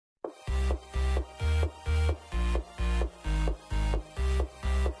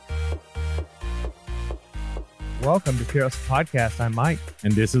Welcome to Curiosity Podcast. I'm Mike.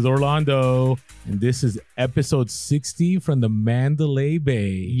 And this is Orlando. And this is episode 60 from the Mandalay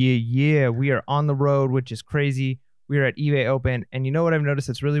Bay. Yeah. We are on the road, which is crazy. We are at eBay Open. And you know what I've noticed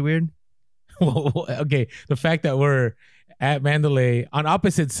that's really weird? Well, okay. The fact that we're at Mandalay on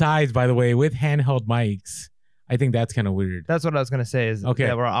opposite sides, by the way, with handheld mics. I think that's kind of weird. That's what I was going to say is Okay.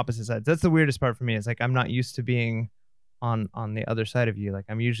 that we're on opposite sides. That's the weirdest part for me. It's like I'm not used to being on the other side of you. Like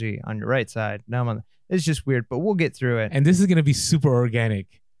I'm usually on your right side. Now I'm on it's just weird, but we'll get through it. And this is going to be super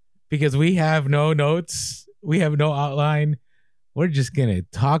organic because we have no notes. We have no outline. We're just going to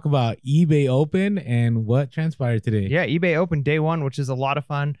talk about eBay Open and what transpired today. Yeah, eBay Open day one, which is a lot of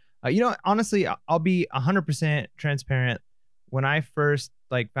fun. Honestly, I'll be 100% transparent. When I first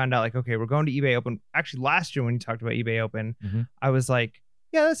found out okay, we're going to eBay Open. Actually, last year when you talked about eBay Open, I was like,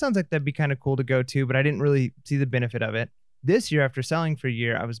 yeah, that sounds like that'd be kind of cool to go to, but I didn't really see the benefit of it. This year, after selling for a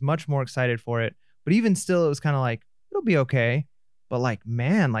year, I was much more excited for it. But even still, it was kind of like, it'll be okay. But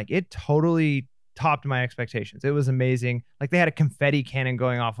it totally topped my expectations. It was amazing. Like they had a confetti cannon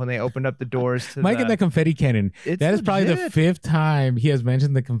going off when they opened up the doors. Mike and the confetti cannon. That is probably the fifth time he has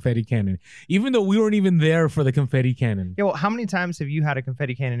mentioned the confetti cannon, even though we weren't even there for the confetti cannon. Yeah, well, how many times have you had a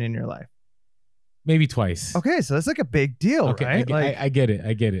confetti cannon in your life? Maybe twice. Okay, so that's like a big deal, right? I get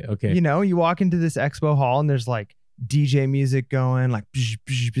it. Okay. You walk into this expo hall and there's DJ music going,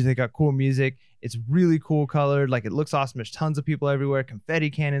 they got cool music. It's really cool colored. It looks awesome. There's tons of people everywhere.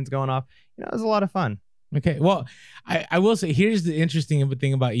 Confetti cannons going off. It was a lot of fun. Okay. Well, I will say, here's the interesting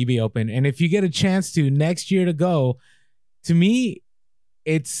thing about eBay Open. And if you get a chance to next year to go, to me,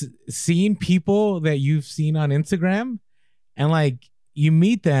 it's seeing people that you've seen on Instagram and you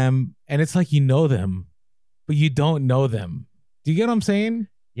meet them and it's like you know them, but you don't know them. Do you get what I'm saying?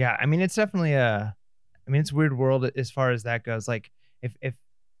 Yeah. I mean, it's definitely it's a weird world as far as that goes. If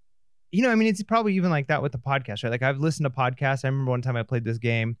it's probably even like that with the podcast, right? I've listened to podcasts. I remember one time I played this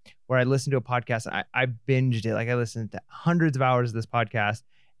game where I listened to a podcast. I binged it. I listened to hundreds of hours of this podcast.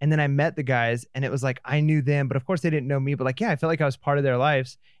 And then I met the guys and it was I knew them, but of course they didn't know me. But I felt like I was part of their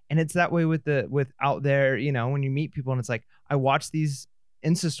lives. And it's that way with out there, when you meet people and it's I watch these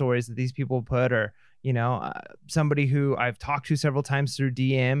Insta stories that these people put or, somebody who I've talked to several times through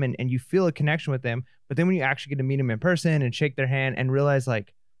DM and you feel a connection with them. But then when you actually get to meet them in person and shake their hand and realize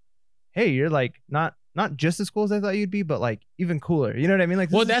hey, you're not just as cool as I thought you'd be, but even cooler. You know what I mean?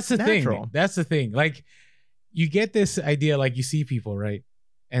 Well, that's the thing. That's the thing. You get this idea, you see people, right?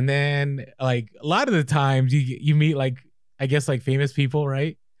 And then a lot of the times you meet I guess famous people,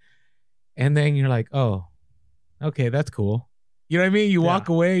 right? And then you're like, oh, okay, that's cool. You know what I mean? You walk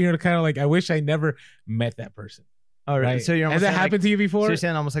away, you're kind of I wish I never met that person. All right. So you're almost has that happened to you before? So you're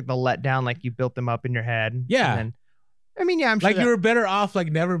saying almost the letdown, you built them up in your head. Yeah. And then, I'm sure you were better off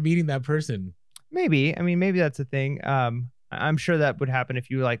never meeting that person. Maybe. Maybe that's a thing. I'm sure that would happen if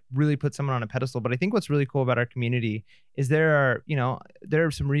you really put someone on a pedestal. But I think what's really cool about our community is there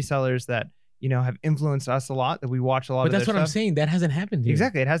are some resellers that have influenced us a lot, that we watch a lot. But that's what I'm saying. That hasn't happened here.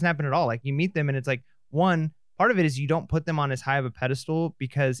 Exactly. It hasn't happened at all. You meet them and it's one part of it is you don't put them on as high of a pedestal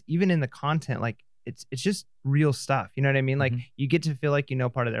because even in the content, it's just real stuff. You know what I mean? You get to feel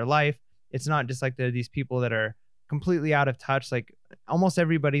part of their life. It's not just they're these people that are completely out of touch. Almost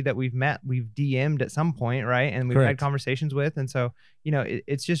everybody that we've met, we've DM'd at some point, right? And we've had conversations with. And so,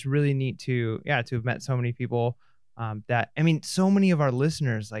 it's just really neat to have met so many people so many of our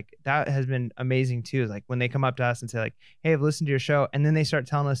listeners, that has been amazing too. Is when they come up to us and say hey, I've listened to your show. And then they start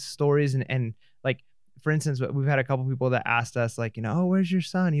telling us stories and for instance, we've had a couple people that asked us oh, where's your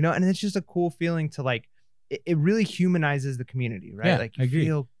son? And it's just a cool feeling to it really humanizes the community, right? Yeah, you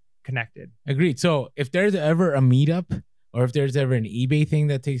feel connected. Agreed. So if there's ever a meetup or if there's ever an eBay thing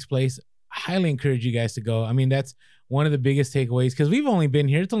that takes place, I highly encourage you guys to go. That's one of the biggest takeaways because we've only been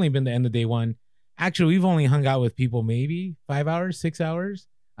here. It's only been the end of day one. Actually, we've only hung out with people maybe 5 hours, 6 hours.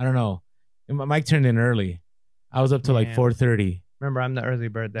 I don't know. Mike turned in early. I was up to 4:30. Remember, I'm the early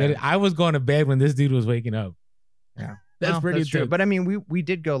bird there. I was going to bed when this dude was waking up. Yeah. That's pretty true. But we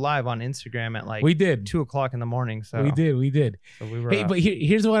did go live on Instagram at we did 2:00 in the morning. So we did. So we were. Hey, but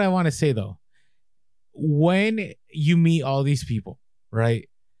here's what I want to say though. When you meet all these people, right?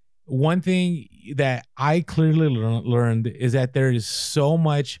 One thing that I clearly learned is that there is so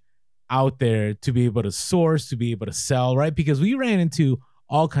much out there to be able to source, to be able to sell, right? Because we ran into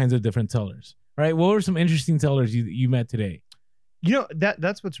all kinds of different sellers, right? What were some interesting sellers you met today?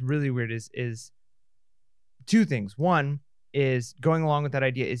 That's what's really weird is two things. One is going along with that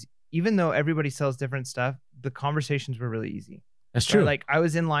idea is even though everybody sells different stuff, the conversations were really easy. That's true. I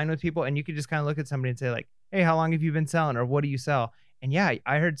was in line with people and you could just kind of look at somebody and say hey, how long have you been selling? Or what do you sell? And yeah,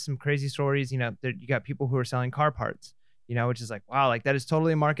 I heard some crazy stories. You know, there, you got people who are selling car parts, you know, which is like, wow, like that is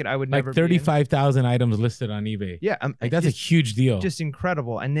totally a market I would Like never be in. 35,000 items listed on eBay. Yeah, Like that's a huge deal. Just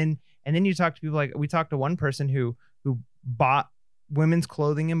incredible. And then you talk to people, like we talked to one person who bought women's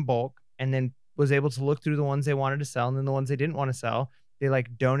clothing in bulk and then was able to look through the ones they wanted to sell, and then the ones they didn't want to sell, they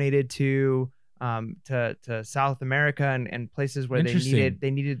like donated to South America and places where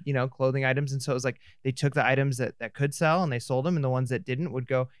they needed, you know, clothing items. And so it was like they took the items that could sell and they sold them, and the ones that didn't would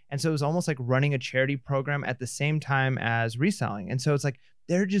go. And so it was almost like running a charity program at the same time as reselling. And so it's like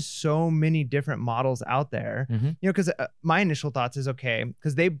there are just so many different models out there, you know, because my initial thoughts is, okay,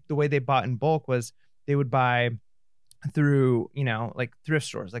 because the way they bought in bulk was they would buy through, you know, like thrift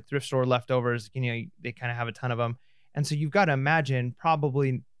stores, like thrift store leftovers, you know, they kind of have a ton of them. And so you've got to imagine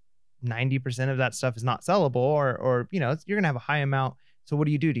probably 90% of that stuff is not sellable, or you know, you're gonna have a high amount. So what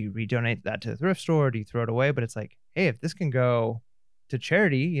do? Do you redonate that to the thrift store? Or do you throw it away? But it's like, hey, if this can go to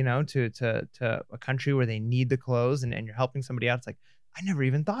charity, you know, to a country where they need the clothes, and you're helping somebody out, it's like, I never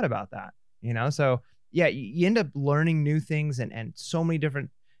even thought about that, you know. So yeah, you end up learning new things, and so many different,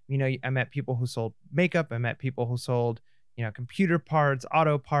 you know, I met people who sold makeup, I met people who sold, you know, computer parts,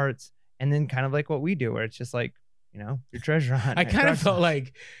 auto parts, and then kind of like what we do, where it's just like, you know, your treasure hunt. I kind of felt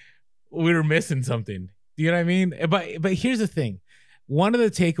like we were missing something. Do you know what I mean? But here's the thing. One of the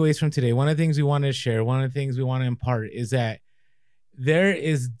takeaways from today, one of the things we want to share, one of the things we want to impart is that there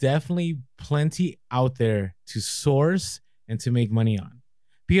is definitely plenty out there to source and to make money on.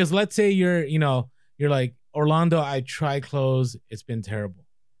 Because let's say you're like, Orlando, I tried clothes, it's been terrible.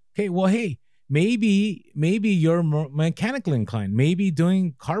 Okay, well, hey, maybe you're more mechanical inclined. Maybe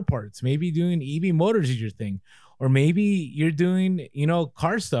doing car parts, maybe doing EV motors is your thing. Or maybe you're doing, you know,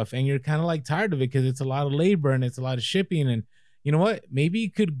 car stuff and you're kind of like tired of it because it's a lot of labor and it's a lot of shipping. And you know what? Maybe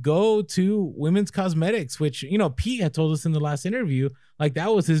you could go to women's cosmetics, which, you know, Pete had told us in the last interview, like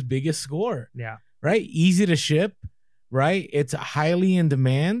that was his biggest score. Yeah. Right? Easy to ship, right? It's highly in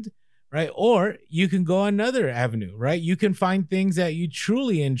demand, right? Or you can go another avenue, right? You can find things that you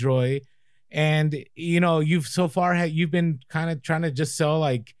truly enjoy. And, you know, you've been kind of trying to just sell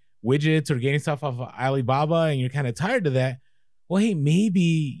like widgets or getting stuff off of Alibaba, and you're kind of tired of that. Well, hey,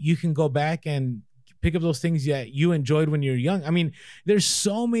 maybe you can go back and pick up those things that you enjoyed when you were young. I mean, there's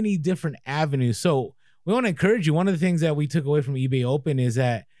so many different avenues. So we want to encourage you. One of the things that we took away from eBay Open is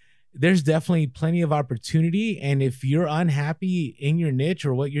that there's definitely plenty of opportunity. And if you're unhappy in your niche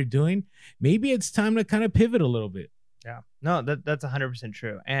or what you're doing, maybe it's time to kind of pivot a little bit. Yeah, no, that's 100%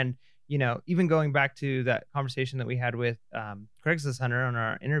 true. And you know, even going back to that conversation that we had with Craigslist Hunter on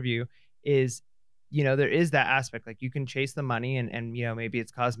our interview, is, you know, there is that aspect, like you can chase the money, and you know, maybe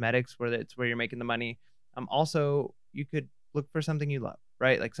it's cosmetics where it's where you're making the money. Also, you could look for something you love,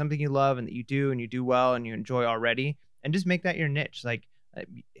 right? Like something you love and that you do well and you enjoy already, and just make that your niche. Like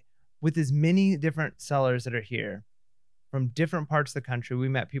with as many different sellers that are here from different parts of the country, we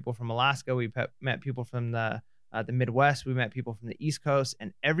met people from Alaska, we met people from the Midwest, we met people from the East Coast,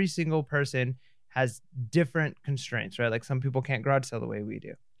 and every single person has different constraints, right? Like some people can't garage sell the way we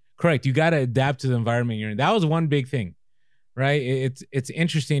do. Correct. You got to adapt to the environment you're in. That was one big thing, right? It's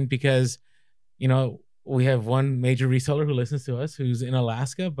interesting because, you know, we have one major reseller who listens to us who's in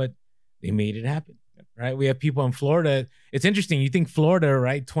Alaska, but they made it happen, right? We have people in Florida. It's interesting. You think Florida,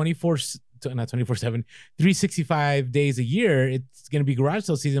 right? 365 days a year, it's going to be garage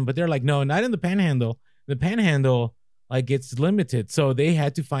sale season, but they're like, no, not in the Panhandle. The Panhandle, like, it's limited. So they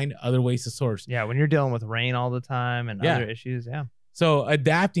had to find other ways to source. Yeah, when you're dealing with rain all the time and other issues, yeah. So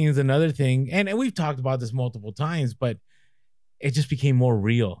adapting is another thing. And we've talked about this multiple times, but it just became more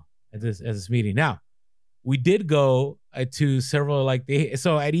real at this meeting. Now, we did go to several,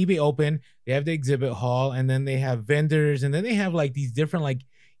 so at eBay Open, they have the exhibit hall, and then they have vendors, and then they have like these different like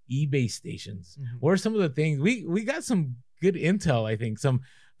eBay stations. Mm-hmm. What are some of the things? We got some good intel, I think, some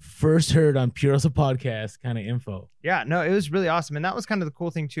first heard on Purosa podcast kind of info. Yeah, no, it was really awesome. And that was kind of the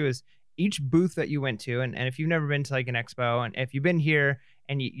cool thing too, is each booth that you went to, and if you've never been to like an expo, and if you've been here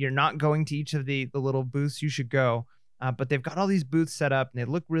and you're not going to each of the little booths, you should go. But they've got all these booths set up and they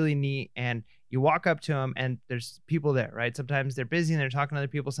look really neat, and you walk up to them and there's people there, right? Sometimes they're busy and they're talking to other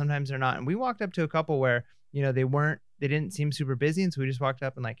people, sometimes they're not. And we walked up to a couple where, you know, they didn't seem super busy. And so we just walked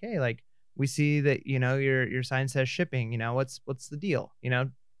up and like, hey, like, we see that, you know, your sign says shipping, you know, what's the deal? You know,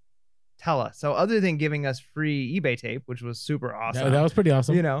 tell us. So other than giving us free eBay tape, which was super awesome. That was pretty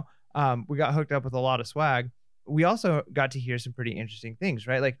awesome. You know, we got hooked up with a lot of swag. We also got to hear some pretty interesting things,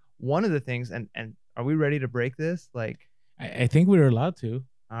 right? Like one of the things, and are we ready to break this? Like, I think we were allowed to.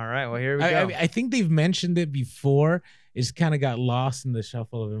 All right. Well, here we go. I think they've mentioned it before. It just kind of got lost in the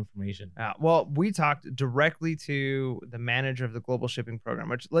shuffle of information. Well, we talked directly to the manager of the global shipping program,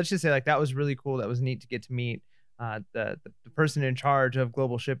 which let's just say like that was really cool. That was neat to get to meet the person in charge of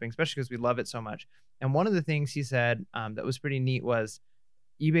global shipping, especially because we love it so much. And one of the things he said that was pretty neat was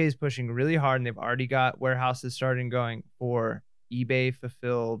eBay is pushing really hard, and they've already got warehouses starting going for eBay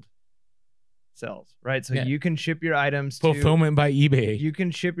fulfilled sales, right? So you can ship your items fulfillment by eBay. You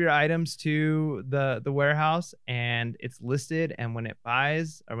can ship your items to the warehouse, and it's listed. And when it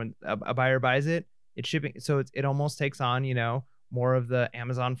buys, or when a buyer buys it, it's shipping. So it almost takes on, you know, more of the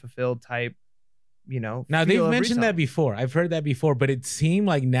Amazon fulfilled type, you know. Now they've mentioned that before. I've heard that before, but it seemed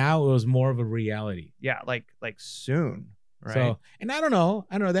like now it was more of a reality. Yeah, like soon. Right. So, and I don't know,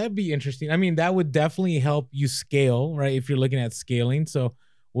 that'd be interesting. I mean, that would definitely help you scale, right? If you're looking at scaling. So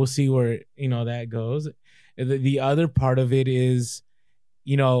we'll see where, you know, that goes. The other part of it is,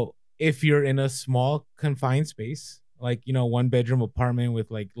 you know, if you're in a small confined space, like, you know, 1-bedroom apartment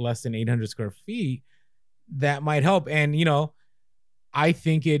with like less than 800 square feet, that might help. And, you know, I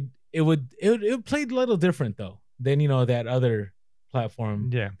think it would play a little different though than, you know, that other platform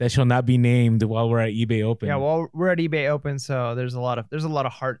that shall not be named while we're at eBay Open. Yeah, well, we're at eBay Open, so there's a lot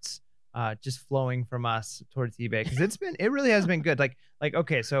of hearts just flowing from us towards eBay, because it really has been good. Like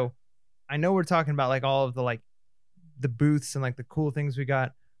okay, so I know we're talking about like all of the like the booths and like the cool things we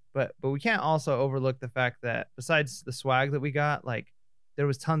got, but we can't also overlook the fact that besides the swag that we got, like there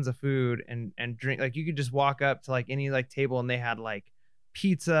was tons of food and drink. Like you could just walk up to like any like table and they had like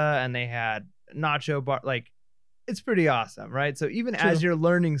pizza and they had nacho bar. Like it's pretty awesome, right? So even as you're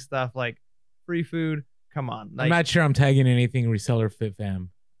learning stuff like free food, come on. Like, I'm not sure I'm tagging anything Reseller Fit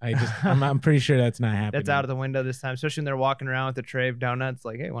Fam. I'm pretty sure that's not happening. That's out of the window this time, especially when they're walking around with a tray of donuts.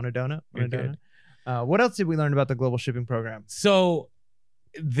 Like, hey, want a donut? Want a donut? What else did we learn about the global shipping program? So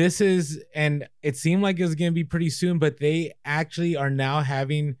this is, and it seemed like it was going to be pretty soon, but they actually are now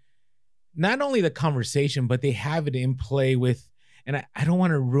having not only the conversation, but they have it in play with, and I don't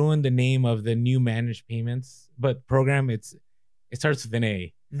want to ruin the name of the new managed payments, but program, it starts with an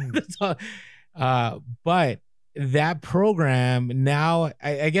A. But that program now,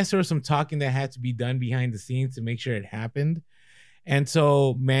 I guess there was some talking that had to be done behind the scenes to make sure it happened. And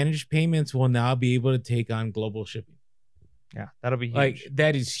so managed payments will now be able to take on global shipping. Yeah, that'll be huge. Like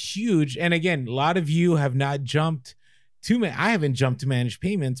that is huge. And again, a lot of you have not jumped to I haven't jumped to managed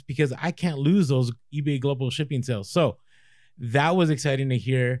payments because I can't lose those eBay global shipping sales. So that was exciting to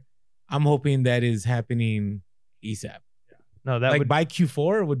hear. I'm hoping that is happening ASAP. Yeah. No, that like would by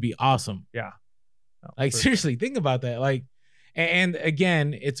Q4 would be awesome. Yeah. No, like seriously, think about that. Like, and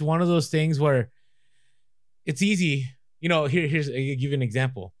again, it's one of those things where it's easy. You know, here's I'll give you an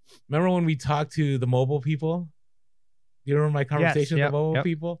example. Remember when we talked to the mobile people? You remember my conversation with the mobile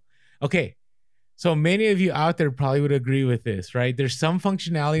people? Okay. So many of you out there probably would agree with this, right? There's some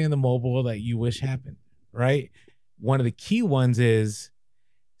functionality in the mobile that you wish happened, right? One of the key ones is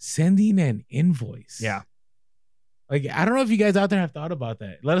sending an invoice. Yeah. Like, I don't know if you guys out there have thought about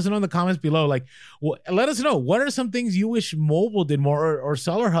that. Let us know in the comments below. Like, let us know, what are some things you wish mobile did more, or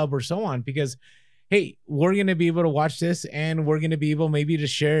Seller Hub or so on? Because, hey, we're going to be able to watch this, and we're going to be able maybe to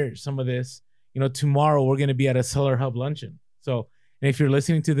share some of this. You know, tomorrow we're going to be at a Seller Hub luncheon. So, and if you're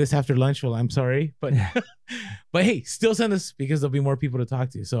listening to this after lunch, well, I'm sorry. But, but hey, still send us, because there'll be more people to talk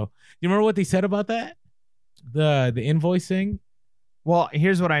to. So, you remember what they said about that? The invoice thing? Well,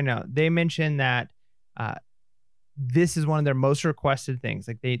 here's what I know. They mentioned that this is one of their most requested things.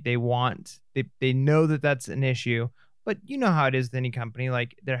 Like they know that that's an issue, but you know how it is with any company.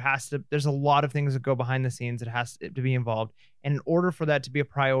 Like there's a lot of things that go behind the scenes that has to be involved. And in order for that to be a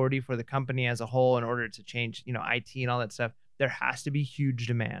priority for the company as a whole, in order to change, you know, IT and all that stuff, there has to be huge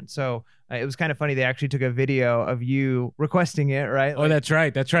demand. So it was kind of funny. They actually took a video of you requesting it, right? Oh, that's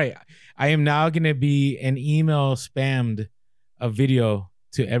right. That's right. I am now going to be an email spammed a video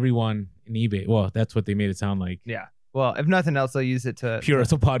to everyone in eBay. Well, that's what they made it sound like. Yeah. Well, if nothing else, they'll use it to Pure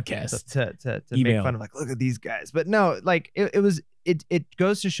Hustle Podcast to make fun of, like, look at these guys. But no, like it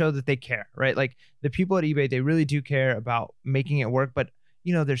goes to show that they care, right? Like the people at eBay, they really do care about making it work. But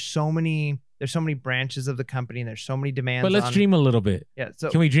you know, there's so many branches of the company, and there's so many demands. But let's dream a little bit. Yeah. So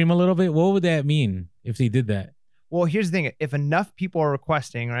can we dream a little bit? What would that mean if they did that? Well, here's the thing. If enough people are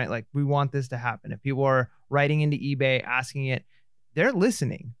requesting, right? Like, we want this to happen. If people are writing into eBay, asking it, they're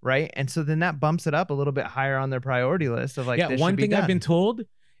listening, right? And so then that bumps it up a little bit higher on their priority list of like, yeah, one thing I've been told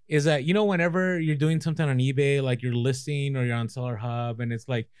is that, you know, whenever you're doing something on eBay, like you're listing or you're on Seller Hub, and it's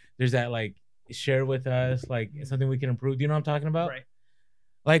like, there's that like, share with us, like something we can improve. Do you know what I'm talking about? Right.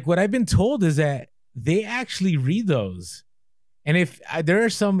 Like what I've been told is that they actually read those And if there are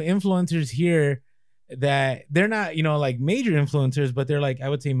some influencers here that they're not, like major influencers, but they're like, I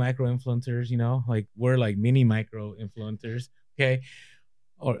would say micro influencers, like we're like mini micro influencers. Okay.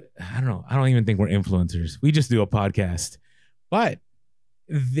 Or I don't know. I don't even think we're influencers. We just do a podcast. But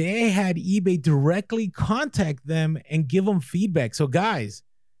they had eBay directly contact them and give them feedback. So guys,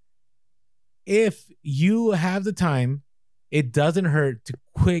 if you have the time, it doesn't hurt to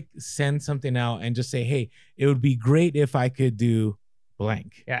quick send something out and just say, hey, it would be great if I could do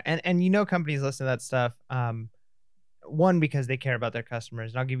blank. Yeah. And companies listen to that stuff. One, because they care about their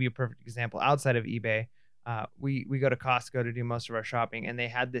customers. And I'll give you a perfect example. Outside of eBay, we go to Costco to do most of our shopping, and they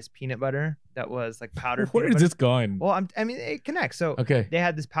had this peanut butter that was like powdered. Where is this going? Well, I mean, it connects. So okay, they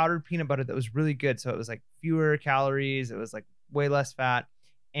had this powdered peanut butter that was really good. So it was like fewer calories. It was like way less fat.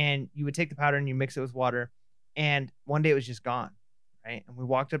 And you would take the powder and you mix it with water. And one day it was just gone, right? And we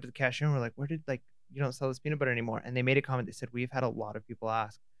walked up to the cashier and we're like, you don't sell this peanut butter anymore? And they made a comment. They said, we've had a lot of people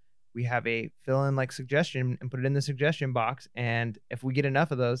ask. We have a fill-in like suggestion and put it in the suggestion box. And if we get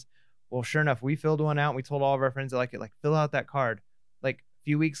enough of those, well, sure enough, we filled one out. And we told all of our friends that like it, like fill out that card. Like a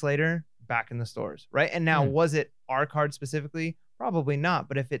few weeks later, back in the stores, right? And now, was it our card specifically? Probably not.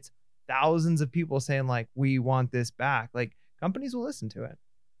 But if it's thousands of people saying like, we want this back, like companies will listen to it.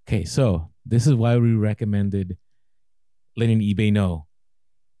 Okay, so this is why we recommended letting eBay know.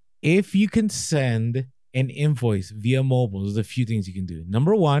 If you can send an invoice via mobile, there's a few things you can do.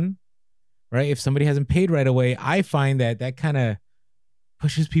 Number one, right? If somebody hasn't paid right away, I find that kind of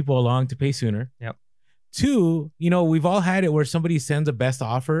pushes people along to pay sooner. Yep. Two, we've all had it where somebody sends a best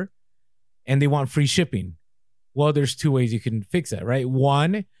offer and they want free shipping. Well, there's two ways you can fix that, right?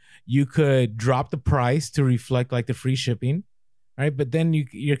 One, you could drop the price to reflect like the free shipping, right? But then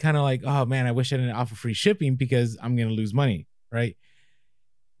you're kind of like, oh man, I wish I didn't offer free shipping because I'm going to lose money, right?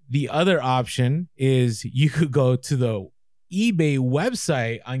 The other option is you could go to the eBay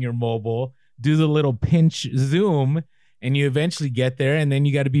website on your mobile, do the little pinch zoom, and you eventually get there. And then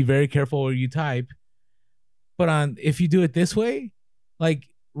you got to be very careful where you type. But if you do it this way, like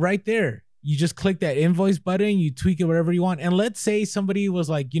right there, you just click that invoice button, you tweak it whatever you want. And let's say somebody was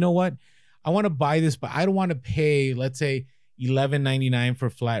like, you know what? I want to buy this, but I don't want to pay, let's say, $11.99 for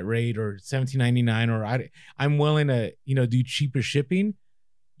flat rate or $17.99, or I'm willing to, do cheaper shipping.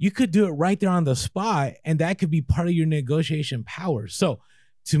 You could do it right there on the spot, and that could be part of your negotiation power. So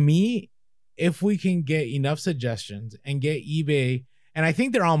to me, if we can get enough suggestions and get eBay, and I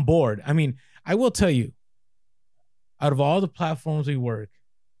think they're on board. I mean, I will tell you, out of all the platforms we work,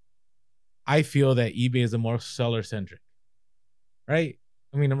 I feel that eBay is the more seller-centric, right?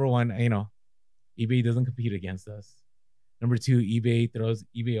 I mean, number one, eBay doesn't compete against us. Number two, eBay throws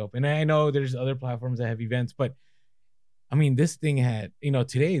eBay open. And I know there's other platforms that have events, but I mean, this thing had,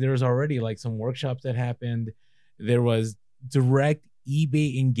 today there was already like some workshops that happened. There was direct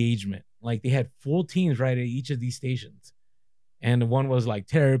eBay engagement. Like they had full teams right at each of these stations. And one was like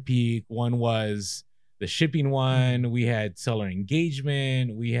Terapeak. One was the shipping one. We had seller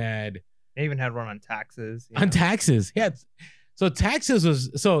engagement. They even had one on taxes. Taxes. Yeah. So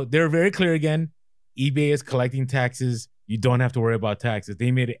taxes they're very clear again. eBay is collecting taxes. You don't have to worry about taxes.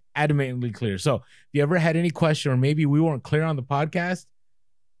 They made it adamantly clear. So if you ever had any question or maybe we weren't clear on the podcast,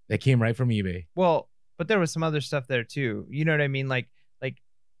 that came right from eBay. Well, but there was some other stuff there too. You know what I mean? Like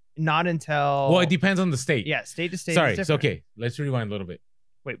not until... Well, it depends on the state. Yeah, state to state. Sorry, it's okay. Let's rewind a little bit.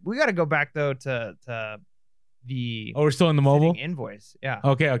 Wait, we got to go back though to the... Oh, we're still in the mobile? Invoice, yeah.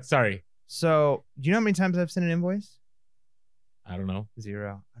 Okay, sorry. So, do you know how many times I've sent an invoice? I don't know.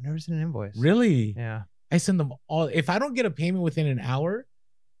 0. I've never sent an invoice. Really? Yeah. I send them all. If I don't get a payment within an hour,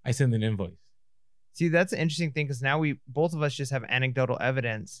 I send an invoice. See, that's an interesting thing because now both of us just have anecdotal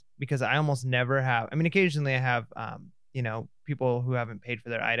evidence because I almost never have. I mean, occasionally I have, people who haven't paid for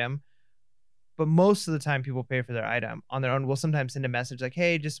their item, but most of the time people pay for their item on their own. We'll sometimes send a message like,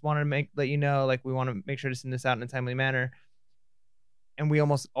 hey, just want to let you know, like we want to make sure to send this out in a timely manner. And we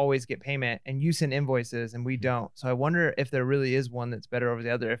almost always get payment, and you send invoices and we don't. So I wonder if there really is one that's better over the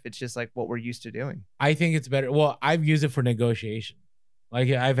other, if it's just like what we're used to doing. I think it's better. Well, I've used it for negotiation. Like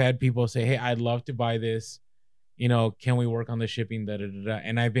I've had people say, hey, I'd love to buy this. Can we work on the shipping?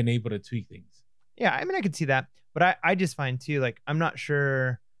 And I've been able to tweak things. Yeah, I mean, I could see that. But I just find too, like, I'm not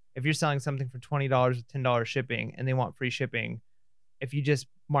sure if you're selling something for $20 with $10 shipping and they want free shipping. If you just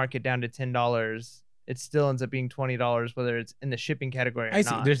mark it down to $10, it still ends up being $20, whether it's in the shipping category or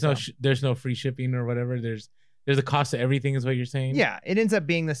not. There's no free shipping or whatever. There's a cost to everything is what you're saying. Yeah, it ends up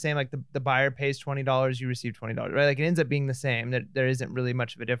being the same. Like the buyer pays $20, you receive $20, right? Like it ends up being the same. There isn't really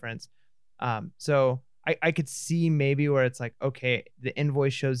much of a difference. So I could see maybe where it's like, okay, the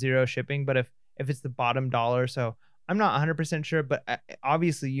invoice shows 0 shipping, but if it's the bottom dollar, so I'm not 100% sure, but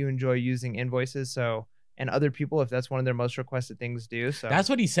obviously you enjoy using invoices. So, and other people, if that's one of their most requested things, do. So That's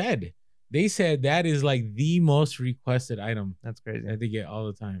what he said. They said that is like the most requested item that's crazy. that they get all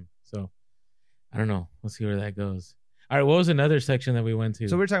the time. So I don't know. We'll see where that goes. All right. What was another section that we went to?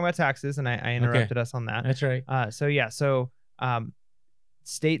 So we're talking about taxes, and I interrupted us on that. That's right. So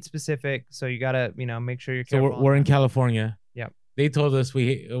state specific. So you gotta make sure you're So careful. we're in California. Yep. They told us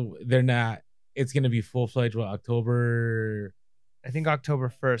they're not. It's gonna be full fledged. October? I think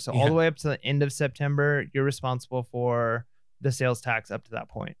October 1st. So all the way up to the end of September, you're responsible for the sales tax up to that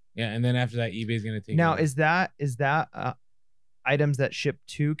point. Yeah, and then after that, eBay's gonna take. Now, over. is that items that ship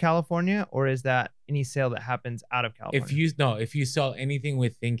to California, or is that any sale that happens out of California? If you sell anything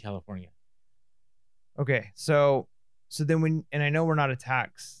within California. Okay, so then and I know we're not a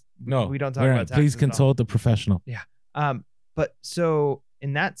tax. No, we don't talk about taxes. Please consult a professional. Yeah. But so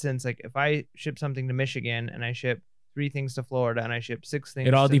in that sense, like if I ship something to Michigan and I ship 3 things to Florida and I ship 6 things,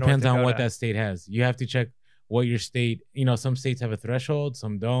 it all to depends North on what Dakota, that state has. You have to check what your state. Some states have a threshold,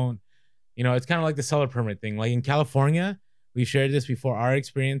 some don't. It's kind of like the seller permit thing. Like in California, we shared this before, our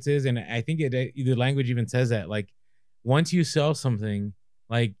experiences, and I think the language even says that. Like once you sell something,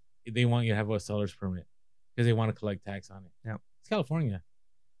 like they want you to have a seller's permit because they want to collect tax on it. Yeah, it's California.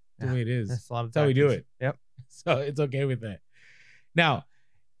 That's the way it is. That's a lot of That's how we do it. Yep. So it's okay with that. Now,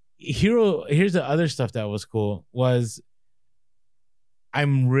 here's the other stuff that was cool was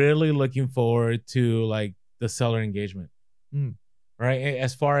I'm really looking forward to like the seller engagement. Right?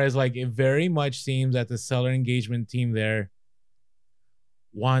 As far as like it very much seems that the seller engagement team there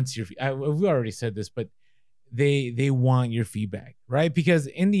wants your we already said this, but they want your feedback, right? Because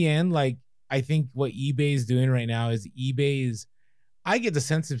in the end, like I think what eBay is doing right now is I get the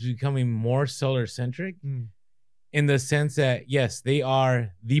sense it's becoming more seller centric in the sense that yes, they are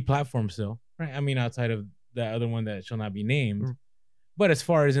the platform still, right? I mean, outside of the other one that shall not be named, but as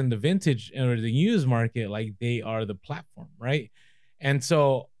far as in the vintage or the used market, like they are the platform, right? And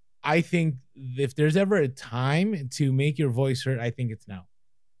so I think if there's ever a time to make your voice heard, I think it's now,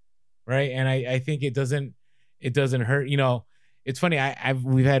 right? And I think it doesn't hurt. It's funny.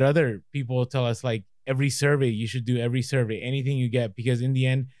 We've had other people tell us like every survey, you should do every survey, anything you get, because in the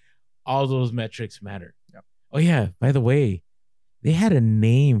end, all those metrics matter. Yep. Oh yeah, by the way, they had a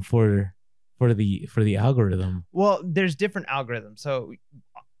name for the algorithm. Well, there's different algorithms. So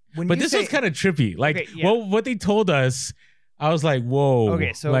this was kind of trippy. Like what they told us, I was like, whoa.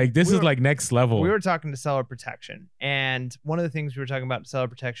 Okay, so like this is like next level. We were talking to seller protection, and one of the things we were talking about seller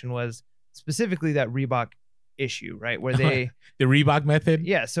protection was specifically that Reebok issue, right? Where they the Reebok method.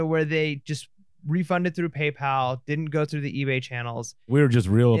 Yeah, so where they just refunded through PayPal, didn't go through the eBay channels. We were just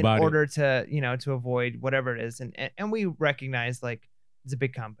real about it in order to, to avoid whatever it is. And we recognize like it's a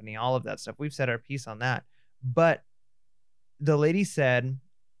big company, all of that stuff. We've said our piece on that. But the lady said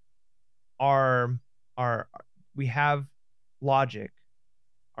we have Logic.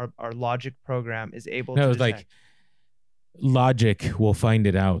 Our Logic program is able to detect. Like Logic will find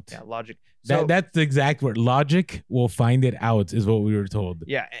it out. Yeah, Logic. So, that's the exact word. Logic will find it out is what we were told.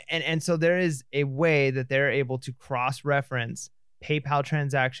 Yeah, and so there is a way that they're able to cross-reference PayPal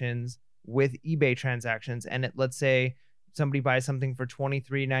transactions with eBay transactions, and let's say somebody buys something for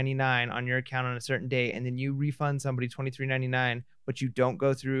 $23.99 on your account on a certain day, and then you refund somebody $23.99, but you don't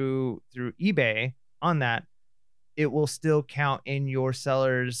go through eBay on that, it will still count in your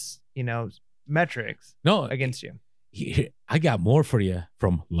seller's metrics against you. I got more for you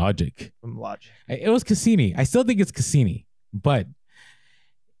from Logic. From Logic. It was Cassini. I still think it's Cassini, but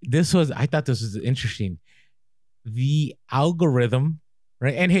I thought this was interesting. The algorithm,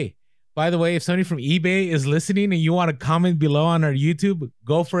 right? And hey, by the way, if somebody from eBay is listening and you want to comment below on our YouTube,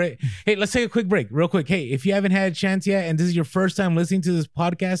 go for it. Hey, let's take a quick break real quick. Hey, if you haven't had a chance yet and this is your first time listening to this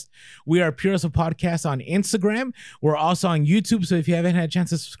podcast, we are Pure Hustle Podcast on Instagram. We're also on YouTube. So if you haven't had a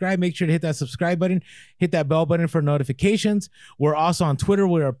chance to subscribe, make sure to hit that subscribe button, hit that bell button for notifications. We're also on Twitter.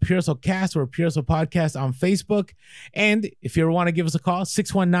 We are Pure Hustle Cast. We're Pure Hustle Podcast on Facebook. And if you ever want to give us a call,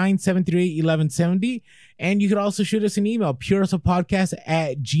 619-738-1170. And you could also shoot us an email,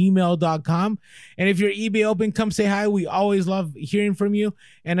 purehustlepodcast@gmail.com. And if you're eBay open, come say hi. We always love hearing from you.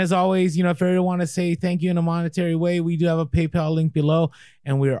 And as always, if you want to say thank you in a monetary way, we do have a PayPal link below.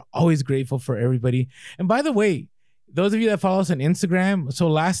 And we are always grateful for everybody. And by the way, those of you that follow us on Instagram, so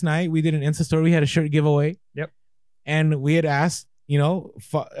last night we did an Insta story. We had a shirt giveaway. Yep. And we had asked,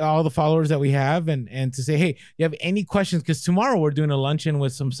 all the followers that we have and to say, hey, you have any questions? Because tomorrow we're doing a luncheon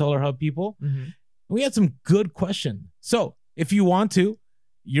with some Seller Hub people. Mm-hmm. We had some good questions. So if you want to,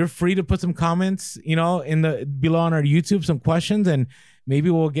 you're free to put some comments, below on our YouTube, some questions, and maybe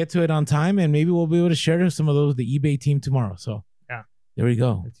we'll get to it on time, and maybe we'll be able to share some of those with the eBay team tomorrow. So yeah, there we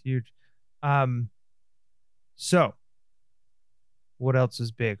go. It's huge. So what else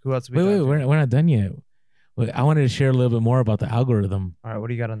is big? Who else? Wait, we're not done yet. Wait, I wanted to share a little bit more about the algorithm. All right, what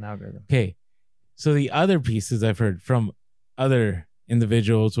do you got on the algorithm? Okay, so the other pieces I've heard from other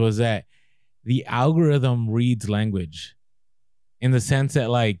individuals was that the algorithm reads language, in the sense that,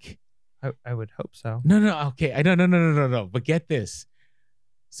 like, I would hope so. No. Okay, I no. But get this.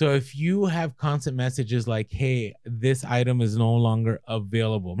 So if you have constant messages like, "Hey, this item is no longer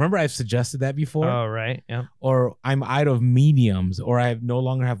available," remember I've suggested that before. Oh, right, yeah. Or I'm out of mediums, or I no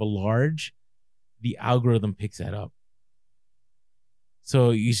longer have a large. The algorithm picks that up. So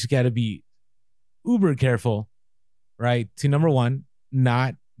you just got to be uber careful, right? To number one,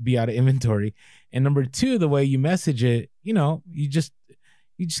 not be out of inventory, and number two, the way you message it, you just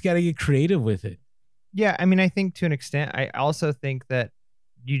got to get creative with it. Yeah, I mean, I think to an extent, I also think that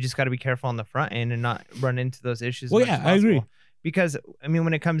you just got to be careful on the front end and not run into those issues. Well, yeah, I agree. Because I mean,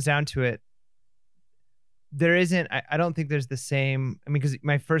 when it comes down to it, there isn't. I don't think there's the same. I mean, because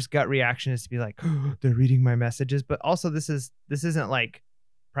my first gut reaction is to be like, oh, they're reading my messages, but also this isn't like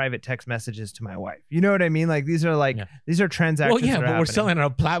private text messages to my wife. You know what I mean? Like these are transactions. Well, yeah, but happening. We're selling on a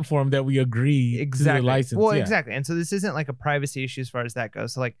platform that we agree exactly to the license. Well, yeah. exactly. And so this isn't like a privacy issue as far as that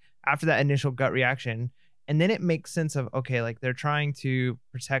goes. So like after that initial gut reaction, and then it makes sense of, okay, like they're trying to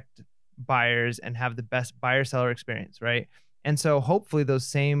protect buyers and have the best buyer seller experience, right? And so hopefully those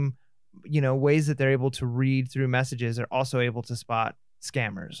same, ways that they're able to read through messages are also able to spot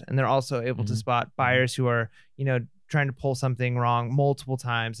scammers, and they're also able to spot buyers who are, trying to pull something wrong multiple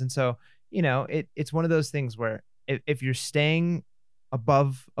times. And so, it's one of those things where if you're staying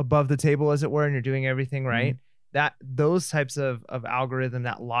above the table, as it were, and you're doing everything right, that those types of algorithm,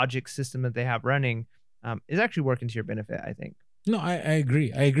 that logic system that they have running, is actually working to your benefit, I think. No, I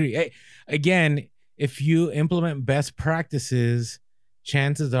agree. Again, if you implement best practices,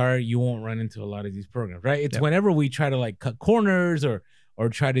 chances are you won't run into a lot of these programs, right? It's whenever we try to like cut corners or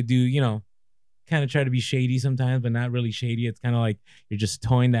try to do, kind of try to be shady sometimes, but not really shady. It's kind of like you're just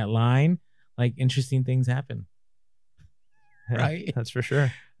towing that line. Like interesting things happen, right? That's for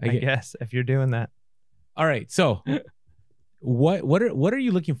sure. I guess if you're doing that. All right. So, what are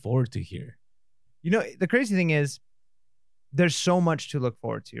you looking forward to here? The crazy thing is, there's so much to look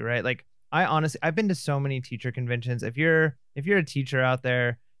forward to, right? Like I've been to so many teacher conventions. If you're a teacher out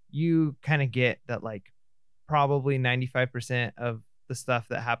there, you kind of get that like probably 95% of the stuff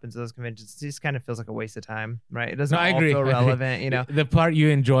that happens at those conventions just kind of feels like a waste of time, right? It doesn't all feel relevant, The part you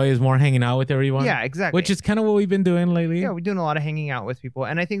enjoy is more hanging out with everyone. Yeah, exactly. Which is kind of what we've been doing lately. Yeah, we're doing a lot of hanging out with people.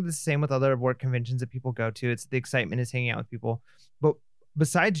 And I think it's the same with other work conventions that people go to. It's the excitement is hanging out with people. But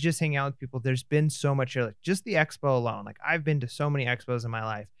besides just hanging out with people, there's been so much here. Like just the expo alone. Like I've been to so many expos in my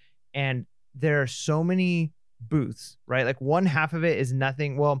life, and there are so many booths, right? Like one half of it is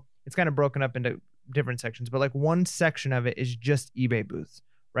nothing. Well, it's kind of broken up into different sections, but like one section of it is just eBay booths,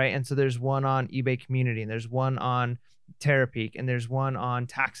 right? And so there's one on eBay Community, and there's one on Terapeak, and there's one on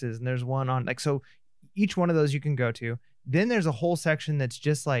taxes, and there's one on like, so each one of those you can go to. Then there's a whole section that's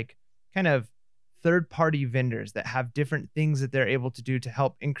just like kind of third-party vendors that have different things that they're able to do to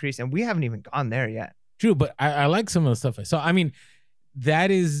help increase, and we haven't even gone there yet. True, but I like some of the stuff. So I mean,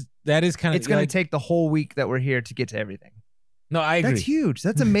 that is kind of, it's going to take the whole week that we're here to get to everything. No, I agree. That's huge.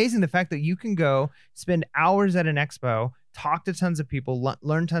 That's amazing. The fact that you can go spend hours at an expo, talk to tons of people,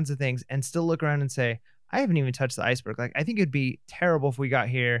 learn tons of things, and still look around and say, I haven't even touched the iceberg. Like, I think it'd be terrible if we got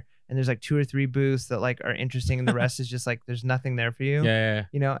here and there's like 2 or 3 booths that like are interesting, and the rest is just like there's nothing there for you. Yeah.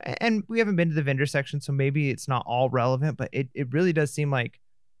 And we haven't been to the vendor section, so maybe it's not all relevant, but it really does seem like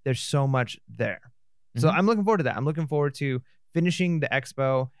there's so much there. So I'm looking forward to that. I'm looking forward to finishing the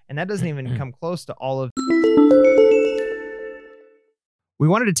expo, and that doesn't even come close to all of. We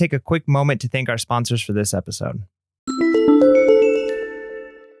wanted to take a quick moment to thank our sponsors for this episode.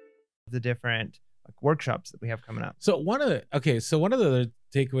 The different workshops that we have coming up. So one of the other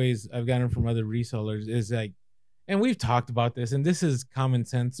takeaways I've gotten from other resellers is like, and we've talked about this, and this is common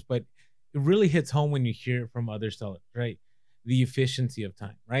sense, but it really hits home when you hear it from other sellers, right? The efficiency of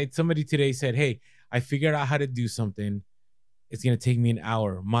time, right? Somebody today said, hey, I figured out how to do something. It's going to take me an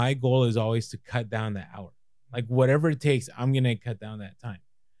hour. My goal is always to cut down that hour. Like whatever it takes, I'm going to cut down that time.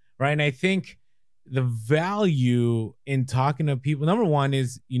 Right. And I think the value in talking to people, number one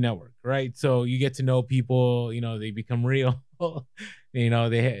is you network, right? So you get to know people, they become real,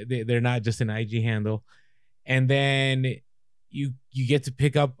 they're not just an IG handle. And then you get to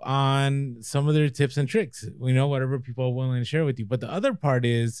pick up on some of their tips and tricks, whatever people are willing to share with you. But the other part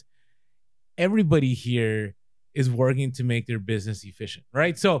is everybody here is working to make their business efficient,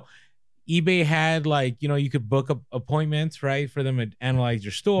 right? So eBay had like, you could book appointments, right, for them to analyze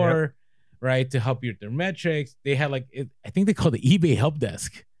your store, right, to help you with their metrics. They had like, I think they called the eBay help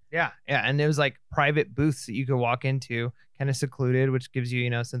desk. Yeah. And there was like private booths that you could walk into, kind of secluded, which gives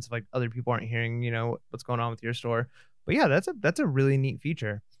you, a sense of like other people aren't hearing, what's going on with your store. But yeah, that's a really neat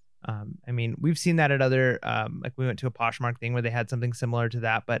feature. I mean, we've seen that at other, like we went to a Poshmark thing where they had something similar to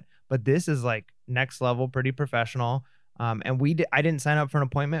that, but this is like next level, pretty professional. And I didn't sign up for an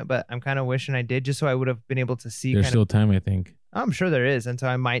appointment, but I'm kind of wishing I did, just so I would have been able to see. There's still time, I think. I'm sure there is. And so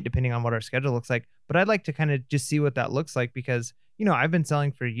I might, depending on what our schedule looks like, but I'd like to kind of just see what that looks like, because, I've been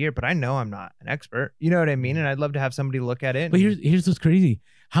selling for a year, but I know I'm not an expert. You know what I mean? And I'd love to have somebody look at it. But here's what's crazy.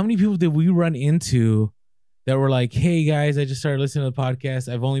 How many people did we run into that were like, hey guys, I just started listening to the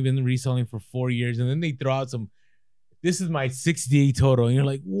podcast. I've only been reselling for 4 years. And then they throw out this is my 60 total. And you're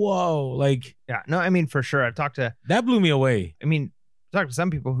like, whoa, like. Yeah, no, I mean, for sure. I've talked to. That blew me away. I mean, I've talked to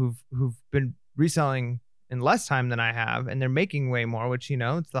some people who've been reselling in less time than I have, and they're making way more, which,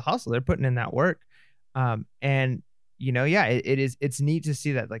 it's the hustle. They're putting in that work. And, yeah, it's neat to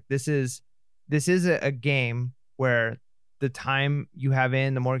see that. Like, this is a game where the time you have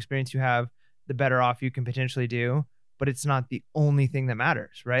in, the more experience you have, the better off you can potentially do, but it's not the only thing that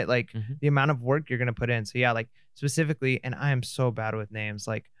matters, right? Like the amount of work you're going to put in. So yeah, like specifically, and I am so bad with names,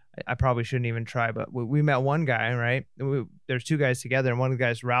 like I probably shouldn't even try, but we met one guy, right? There's two guys together, and one of the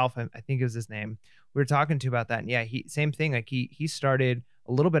guys, Ralph, I think is his name. We were talking to about that, and yeah, same thing. Like he started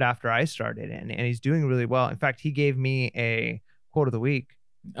a little bit after I started, and he's doing really well. In fact, he gave me a quote of the week.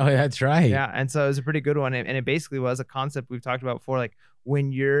 Oh, that's right. Yeah, and so it was a pretty good one, and it basically was a concept we've talked about before. Like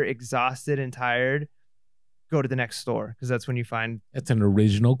when you're exhausted and tired, go to the next store, because that's when you find. That's an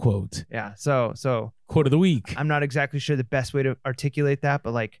original quote. Yeah. So quote of the week. I'm not exactly sure the best way to articulate that,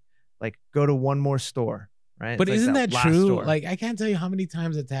 but like go to one more store, right? But it's isn't like that true? store. Like I can't tell you how many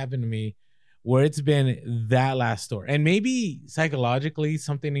times it's happened to me where it's been that last store, and maybe psychologically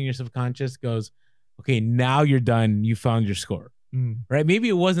something in your subconscious goes, okay, now you're done. You found your score. Right? Maybe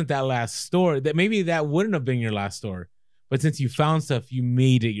it wasn't that last store. That maybe that wouldn't have been your last store. But since you found stuff, you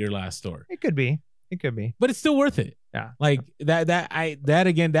made it your last store. It could be. But it's still worth it. Yeah. Like that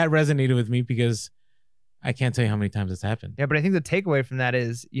again, that resonated with me because I can't tell you how many times it's happened. Yeah, but I think the takeaway from that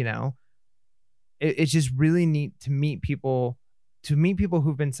is, it's just really neat to meet people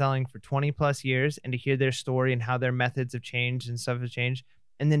who've been selling for 20 plus years, and to hear their story and how their methods have changed and stuff has changed.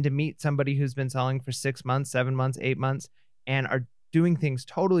 And then to meet somebody who's been selling for 6 months, 7 months, 8 months, and are doing things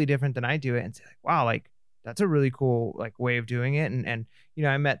totally different than I do it, and say like, wow, like that's a really cool like way of doing it. And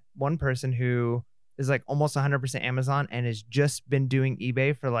I met one person who is like almost 100% Amazon and has just been doing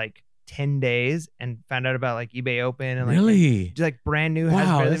eBay for like 10 days and found out about like eBay Open and like really just like brand new.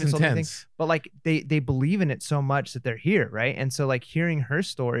 Wow, that's intense. But like they believe in it so much that they're here, right? And so like hearing her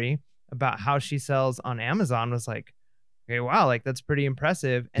story about how she sells on Amazon was like, okay, wow, like that's pretty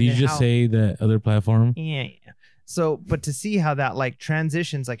impressive. And did you just say the other platform? Yeah. So, but to see how that like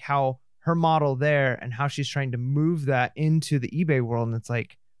transitions, like how her model there and how she's trying to move that into the eBay world, and it's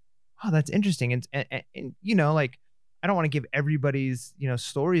like, oh, that's interesting. And like I don't want to give everybody's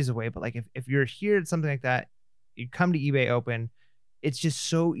stories away, but like if you're here at something like that, you come to eBay Open, it's just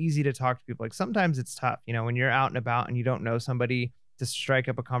so easy to talk to people. Like sometimes it's tough, when you're out and about and you don't know somebody, to strike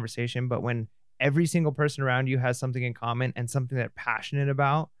up a conversation. But when every single person around you has something in common and something they're passionate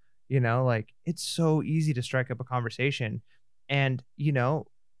about, like it's so easy to strike up a conversation. And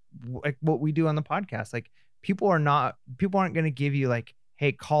like what we do on the podcast, like people aren't going to give you like,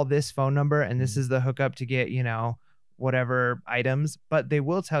 hey, call this phone number and this is the hookup to get whatever items, but they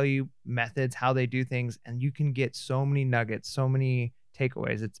will tell you methods, how they do things, and you can get so many nuggets, so many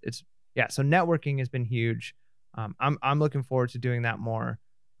takeaways. It's yeah. So networking has been huge. I'm looking forward to doing that more.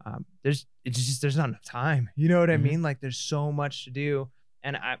 There's not enough time. You know what I mean? Like there's so much to do.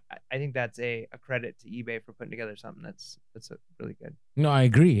 And I think that's a credit to eBay for putting together something that's really good. No, I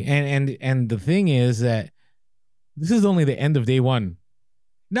agree. And the thing is that this is only the end of day one.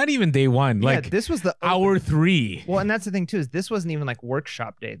 Not even day one. Yeah, like this was the hour 3. Well, and that's the thing too, is this wasn't even like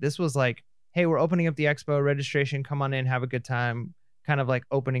workshop day. This was like, hey, we're opening up the expo, registration, come on in, have a good time, kind of like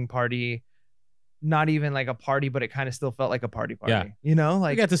opening party. Not even like a party, but it kind of still felt like a party. Yeah.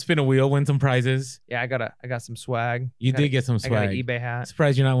 Like you got to spin a wheel, win some prizes. Yeah, I got some swag. You did get some swag. I got an eBay hat.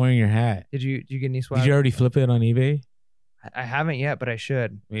 Surprised you're not wearing your hat. Did you get any swag? Did you already flip it on eBay? I haven't yet, but I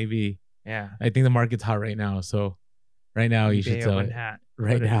should. Maybe. Yeah. I think the market's hot right now, so right now you should sell it. Hat.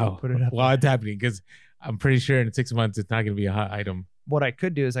 Right now. Put it up. While it's happening, because I'm pretty sure in 6 months it's not going to be a hot item. What I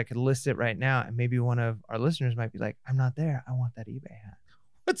could do is I could list it right now, and maybe one of our listeners might be like, I'm not there. I want that eBay hat.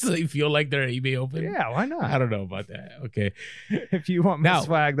 So they feel like they're eBay open. Yeah, why not? I don't know about that. Okay. If you want my Now-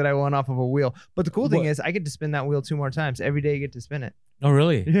 swag that I won off of a wheel. But the cool thing What- is I get to spin that wheel 2 more times. Every day you get to spin it. Oh,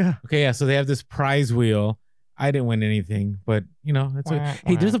 really? Yeah. Okay, yeah. So they have this prize wheel. I didn't win anything, but that's what.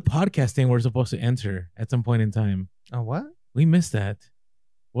 Hey, there's a podcast thing we're supposed to enter at some point in time. Oh, what? We missed that.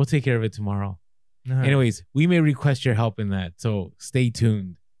 We'll take care of it tomorrow. All right. Anyways, we may request your help in that. So stay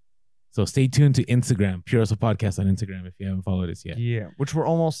tuned. So stay tuned to Instagram, Pure Hustle Podcast on Instagram if you haven't followed us yet. Yeah, which we're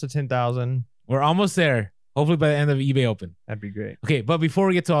almost to 10,000. We're almost there. Hopefully by the end of eBay Open. That'd be great. Okay, but before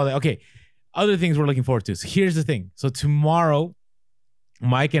we get to all that, okay, other things we're looking forward to. So here's the thing. So tomorrow,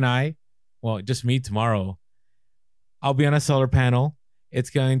 Mike and I, well, just me tomorrow, I'll be on a seller panel. It's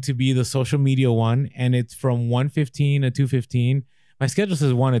going to be the social media one, and it's from 1:15 to 2:15. My schedule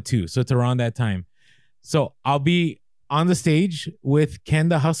says 1 to 2, so it's around that time. So I'll be on the stage with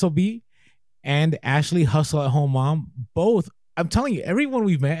Kenda Hustlebee and Ashley Hustle at Home Mom. Both, I'm telling you, everyone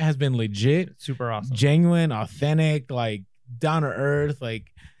we've met has been legit, It's super awesome. genuine, authentic, like down to earth,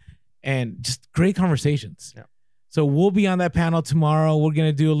 like, and just great conversations. Yeah. So we'll be on that panel tomorrow. We're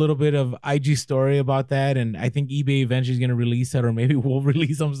gonna do a little bit of IG story about that, and I think eBay eventually is gonna release that, or maybe we'll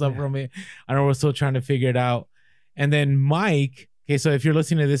release some stuff from it. I know we're still trying to figure it out. And then Mike, okay, so if you're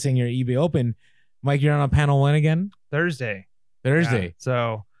listening to this and you're eBay Open, Mike, you're on a panel when again? Thursday. Thursday. Yeah.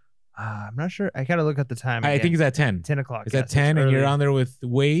 So I'm not sure. I gotta look at the time. I again. think it's at 10. 10 o'clock. It's yes, at 10, and you're early. on there with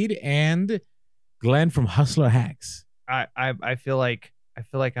Wade and Glenn from Hustler Hacks. I feel like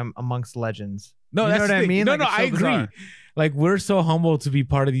I'm amongst legends. No, You know that's what the I thing. mean? No, Like, no, it's so I agree. bizarre. Like, we're so humbled to be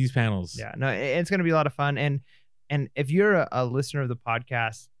part of these panels. Yeah, no, it's going to be a lot of fun. And if you're a listener of the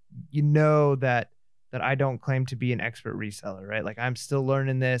podcast, you know that I don't claim to be an expert reseller, right? Like I'm still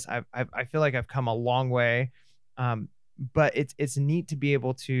learning this. I feel like I've come a long way. But it's neat to be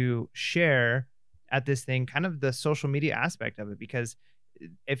able to share at this thing, kind of the social media aspect of it, because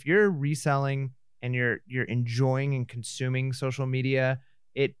if you're reselling and you're enjoying and consuming social media,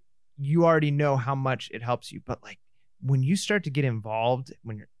 you already know how much it helps you. But like when you start to get involved,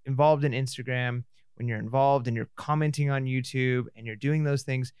 when you're involved in Instagram, when you're involved and you're commenting on YouTube and you're doing those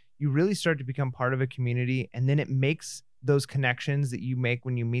things, you really start to become part of a community. And then it makes those connections that you make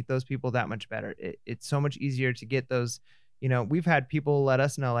when you meet those people that much better. It's so much easier to get those, we've had people let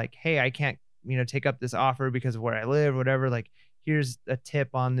us know like, hey, I can't, take up this offer because of where I live or whatever. Like, here's a tip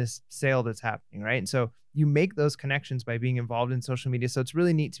on this sale that's happening. Right. And so you make those connections by being involved in social media. So it's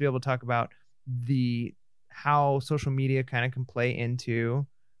really neat to be able to talk about how social media kind of can play into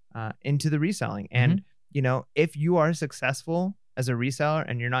the reselling. And, if you are successful as a reseller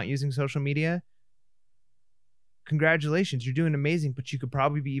and you're not using social media, congratulations, you're doing amazing, but you could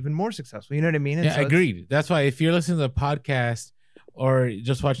probably be even more successful. You know what I mean? And Yeah, so agreed. That's why if you're listening to the podcast or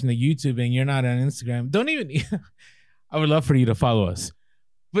just watching the YouTube and you're not on Instagram, don't even, I would love for you to follow us.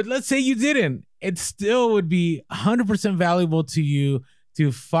 But let's say you didn't, it still would be 100% valuable to you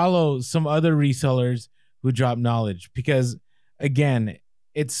to follow some other resellers who drop knowledge, because again,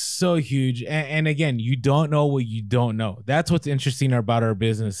 it's so huge. And again, you don't know what you don't know. That's what's interesting about our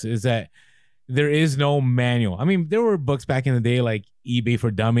business, is that there is no manual. I mean, there were books back in the day like eBay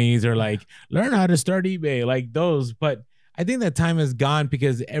for Dummies or like Learn How to Start eBay, like those. But I think that time is gone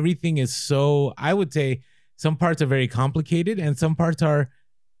because everything is so, I would say some parts are very complicated and some parts are,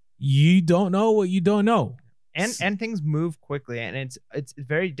 you don't know what you don't know. and things move quickly, and it's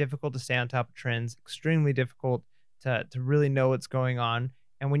very difficult to stay on top of trends, extremely difficult to really know what's going on.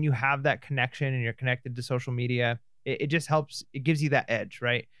 And when you have that connection and you're connected to social media, it just helps. It gives you that edge,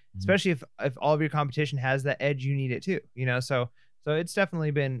 right? Mhm. Especially if all of your competition has that edge, you need it too. So it's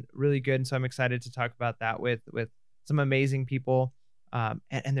definitely been really good. And so I'm excited to talk about that with some amazing people. And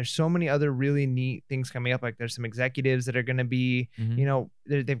there's so many other really neat things coming up. Like there's some executives that are going to be, Mhm.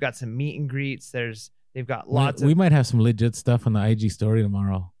 they've got some meet and greets. They've got lots We of, might have some legit stuff on the IG story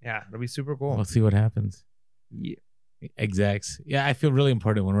tomorrow. yeah, it'll be super cool. We'll see what happens. Yeah. Execs. Yeah, I feel really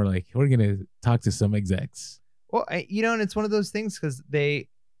important when we're like, we're going to talk to some execs. Well, and it's one of those things because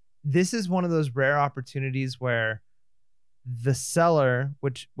this is one of those rare opportunities where the seller,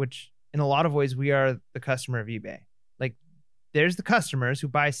 which in a lot of ways we are the customer of eBay. Like there's the customers who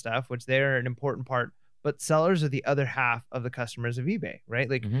buy stuff, which they're an important part, but sellers are the other half of the customers of eBay, right?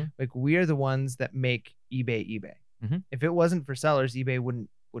 Like Mhm. like we are the ones that make eBay. Mhm. If it wasn't for sellers, eBay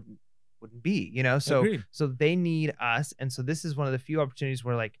wouldn't be, So Agreed. so they need us, and so this is one of the few opportunities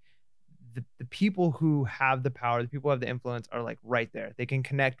where like the people who have the power, the people who have the influence are like right there. They can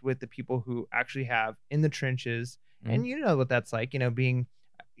connect with the people who actually have in the trenches. And you know what that's like,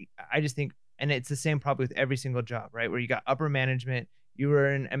 I just think, and it's the same probably with every single job, right? Where you got upper management, you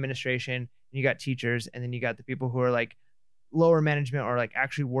were in administration, and you got teachers, and then you got the people who are like lower management or like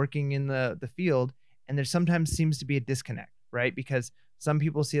actually working in the field. And there sometimes seems to be a disconnect, right? Because some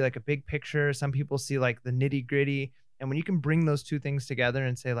people see like a big picture, some people see like the nitty gritty. And when you can bring those two things together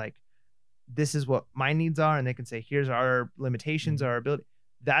and say like, this is what my needs are, and they can say, here's our limitations, our ability.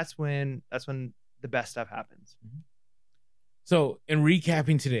 That's when the best stuff happens. So in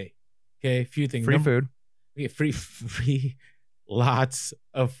recapping today, okay, a few things. Free food. We get free, lots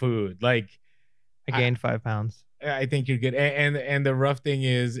of food. Like I gained 5 pounds. I think you're good. And the rough thing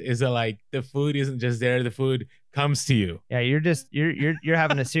is that like the food isn't just there; the food comes to you. Yeah, you're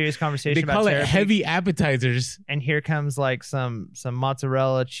having a serious conversation. They about call it therapy, heavy appetizers, and here comes like some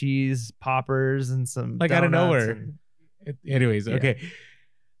mozzarella cheese poppers and some like out of nowhere. and- Anyways, Yeah. okay.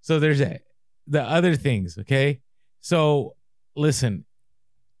 So there's that. The other things, okay. So listen,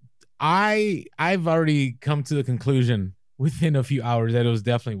 I've already come to the conclusion within a few hours that it was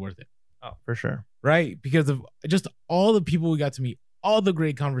definitely worth it. Oh, for sure. Right? Because of just all the people we got to meet, all the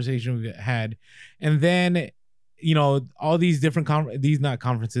great conversation we had. And then, you know, all these different, these not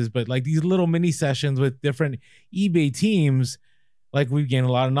conferences, but like these little mini sessions with different eBay teams. Like we gained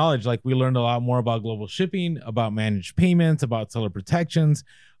a lot of knowledge. Like we learned a lot more about global shipping, about managed payments, about seller protections,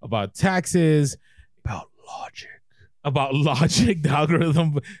 about taxes, About Logic, the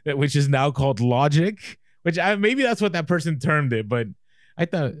algorithm, which is now called Logic, which maybe that's what that person termed it. But I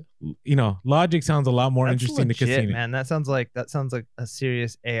thought, you know, Logic sounds a lot more That's interesting legit, to casino. man. That sounds like a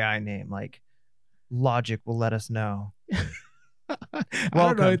serious AI name. Like Logic will let us know. I don't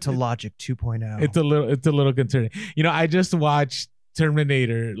Welcome know, to Logic 2.0. it's a little concerning. You know, I just watched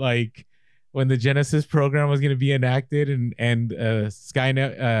Terminator, like when the Genesis program was going to be enacted and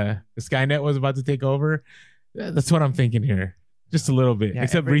Skynet was about to take over. That's what I'm thinking here, just a little bit, Yeah,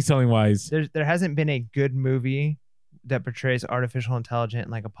 except reselling wise. there hasn't been a good movie that portrays artificial intelligence in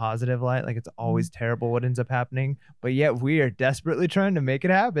like a positive light. Like it's always terrible what ends up happening, but yet we are desperately trying to make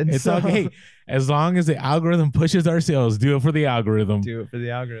it happen. It's so okay as long as the algorithm pushes our sales. Do it for the algorithm. do it for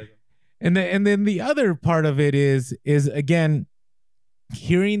the algorithm. And then the other part of it is again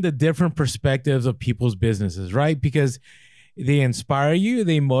hearing the different perspectives of people's businesses, right? Because they inspire you,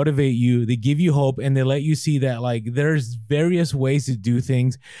 they motivate you, they give you hope, and they let you see that like there's various ways to do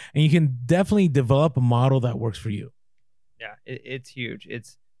things, and you can definitely develop a model that works for you. Yeah, it's huge.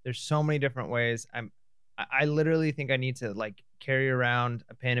 There's so many different ways. I literally think I need to like carry around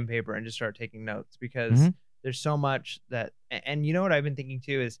a pen and paper and just start taking notes because there's so much that. And you know what I've been thinking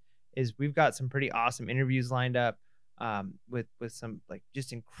too is we've got some pretty awesome interviews lined up with some like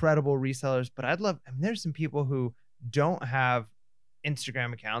just incredible resellers. But I mean, there's some people who don't have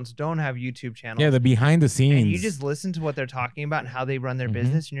Instagram accounts, don't have YouTube channels. Yeah, the behind the scenes. And you just listen to what they're talking about and how they run their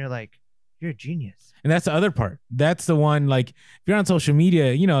business, and you're like, you're a genius. And that's the other part. That's the one, like, if you're on social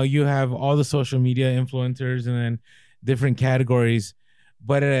media, you know, you have all the social media influencers and then different categories.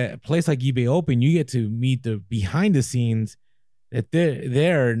 But at a place like eBay Open, you get to meet the behind the scenes that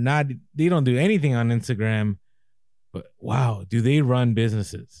they don't do anything on Instagram. But wow, do they run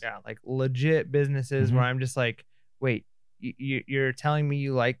businesses? Yeah, like legit businesses where I'm just like, wait, you're telling me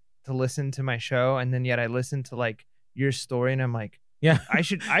you like to listen to my show, and then yet I listen to like your story, and I'm like, yeah, I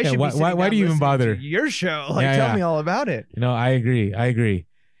should. Why do you even bother? Your show, like, tell me all about it. You know, I agree.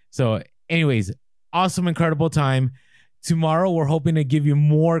 So, anyways, awesome, incredible time. Tomorrow, we're hoping to give you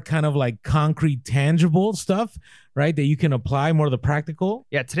more kind of like concrete, tangible stuff, right? That you can apply, more of the practical.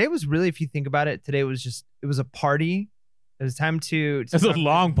 Yeah, today was really, if you think about it, it was a party. It was time to. It's a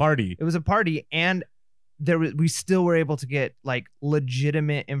long party. It was a party, and we still were able to get like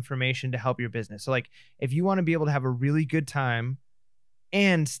legitimate information to help your business. So like, if you want to be able to have a really good time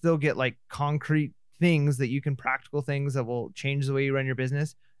and still get like concrete things that you can, practical things that will change the way you run your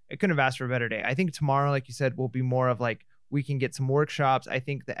business, I couldn't have asked for a better day. I think tomorrow, like you said, will be more of like, we can get some workshops. I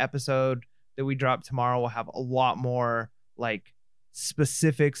think the episode that we drop tomorrow will have a lot more like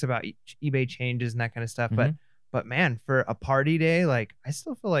specifics about eBay changes and that kind of stuff. But man, for a party day, like I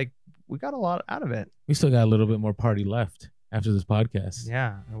still feel like we got a lot out of it. We still got a little bit more party left after this podcast.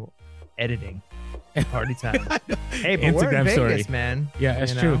 Yeah. Editing. Party time. Hey, but Instagram we're in Vegas, story, man. Yeah,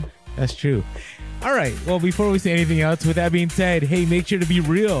 that's true. That's true. All right. Well, before we say anything else, with that being said, hey, make sure to be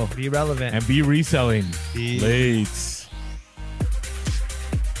real, Be relevant, and be reselling. Peace. Late.